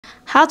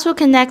How to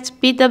connect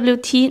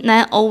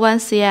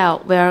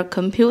BWT901CL via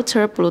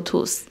computer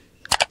Bluetooth.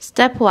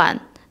 Step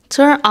 1.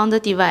 Turn on the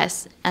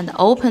device and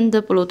open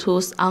the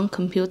Bluetooth on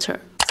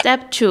computer.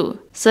 Step 2.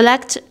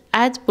 Select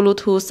Add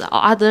Bluetooth or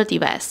other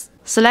device.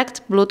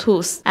 Select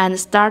Bluetooth and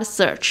start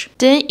search.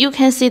 Then you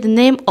can see the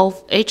name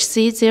of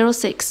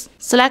HC06.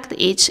 Select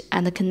it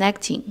and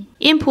connecting.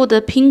 Input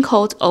the pin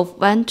code of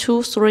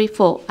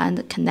 1234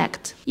 and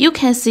connect. You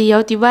can see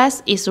your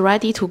device is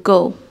ready to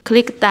go.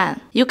 Click Done.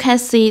 You can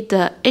see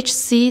the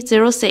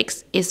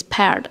HC06 is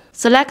paired.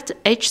 Select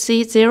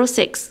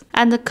HC06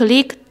 and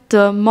click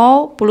the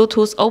More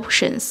Bluetooth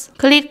options.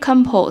 Click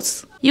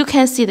Components. You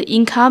can see the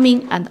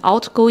incoming and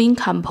outgoing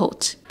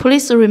component.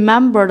 Please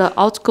remember the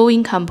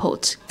outgoing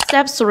component.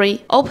 Step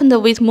 3. Open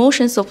the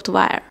WITMOTION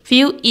software.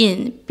 Fill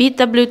in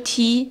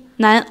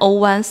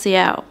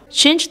BWT901CL.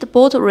 Change the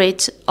baud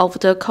rate of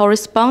the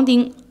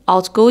corresponding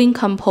outgoing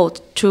component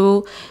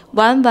to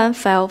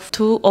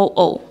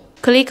 115200.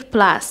 Click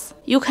Plus.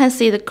 You can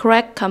see the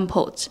correct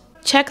component.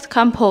 Check the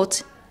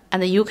component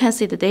and you can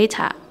see the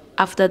data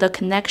after the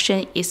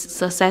connection is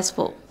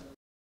successful.